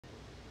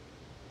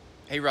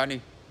Hey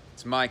Rodney,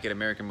 it's Mike at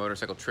American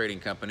Motorcycle Trading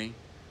Company.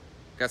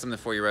 Got something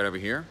for you right over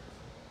here.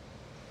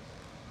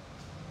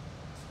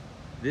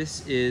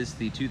 This is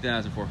the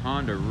 2004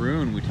 Honda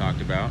Rune we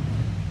talked about.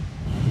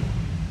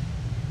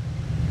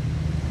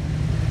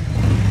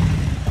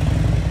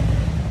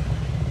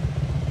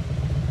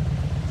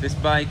 This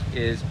bike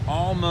is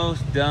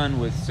almost done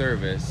with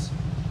service.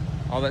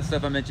 All that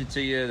stuff I mentioned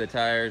to you, the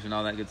tires and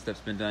all that good stuff's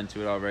been done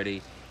to it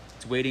already.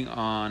 It's waiting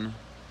on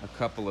a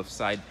couple of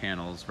side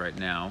panels right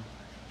now.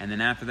 And then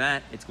after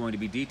that, it's going to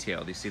be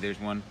detailed. You see there's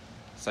one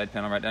side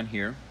panel right down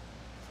here.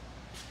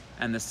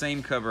 And the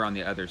same cover on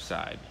the other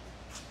side.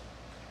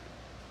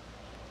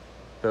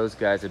 Those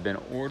guys have been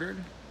ordered.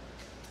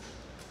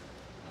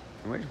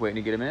 And we're just waiting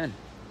to get them in.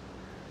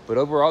 But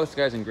overall, this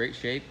guy's in great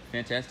shape,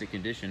 fantastic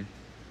condition.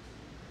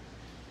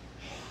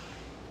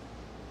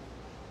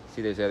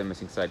 See, there's the other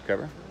missing side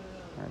cover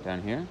right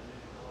down here.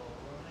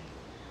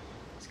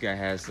 This guy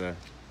has the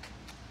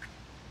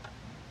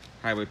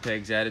highway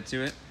pegs added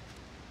to it.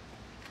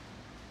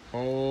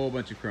 Whole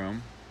bunch of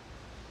chrome.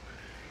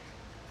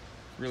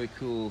 Really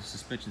cool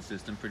suspension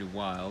system, pretty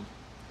wild.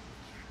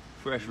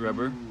 Fresh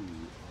rubber.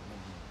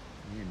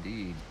 Ooh.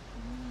 Indeed.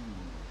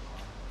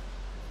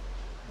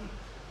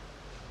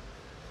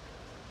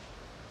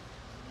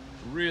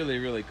 Really,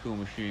 really cool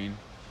machine.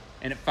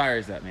 And it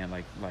fires up, man,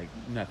 like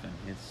nothing.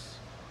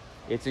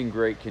 It's in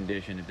great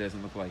condition. It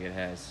doesn't look like it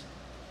has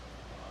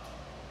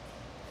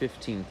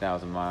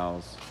 15,000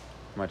 miles,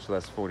 much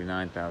less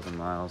 49,000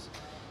 miles.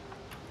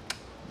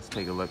 Let's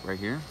take a look right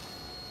here.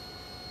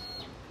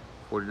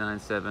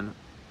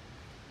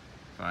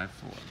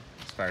 49,754.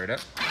 Let's fire it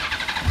up.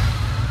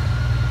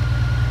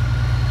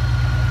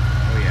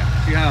 Oh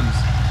yeah, she hums.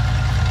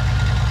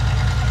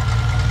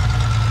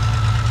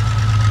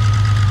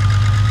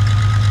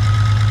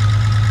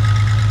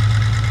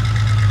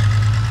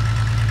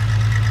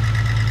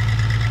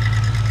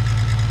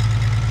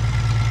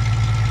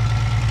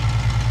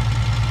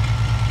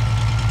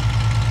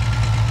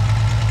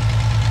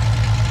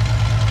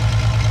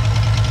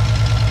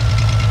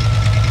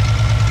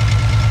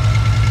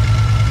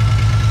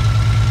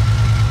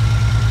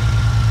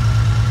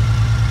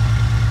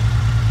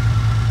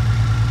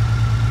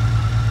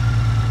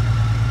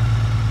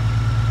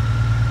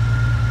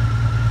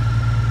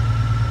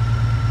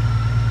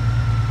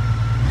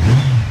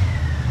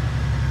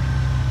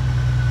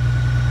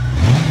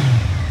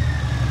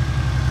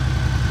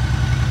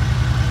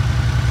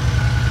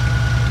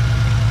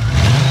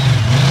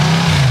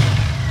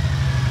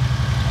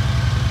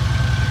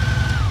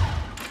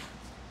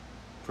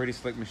 Pretty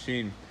slick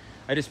machine.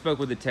 I just spoke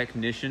with a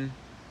technician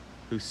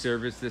who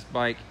serviced this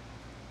bike.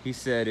 He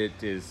said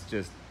it is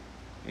just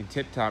in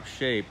tip-top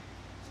shape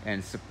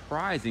and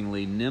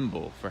surprisingly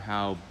nimble for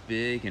how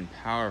big and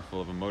powerful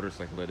of a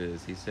motorcycle it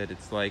is. He said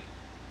it's like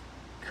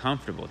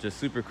comfortable, just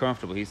super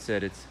comfortable. He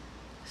said it's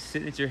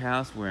sitting at your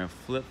house wearing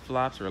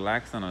flip-flops,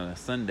 relaxed on a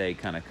Sunday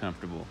kind of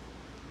comfortable.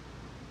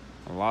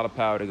 A lot of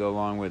power to go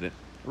along with it.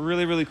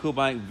 Really, really cool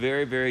bike.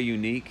 Very, very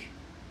unique.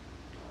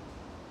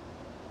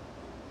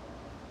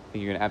 I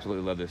think you're gonna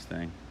absolutely love this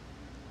thing.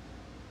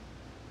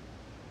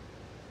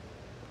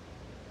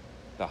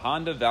 The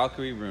Honda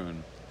Valkyrie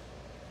Rune.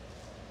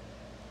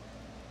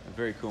 A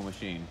very cool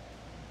machine.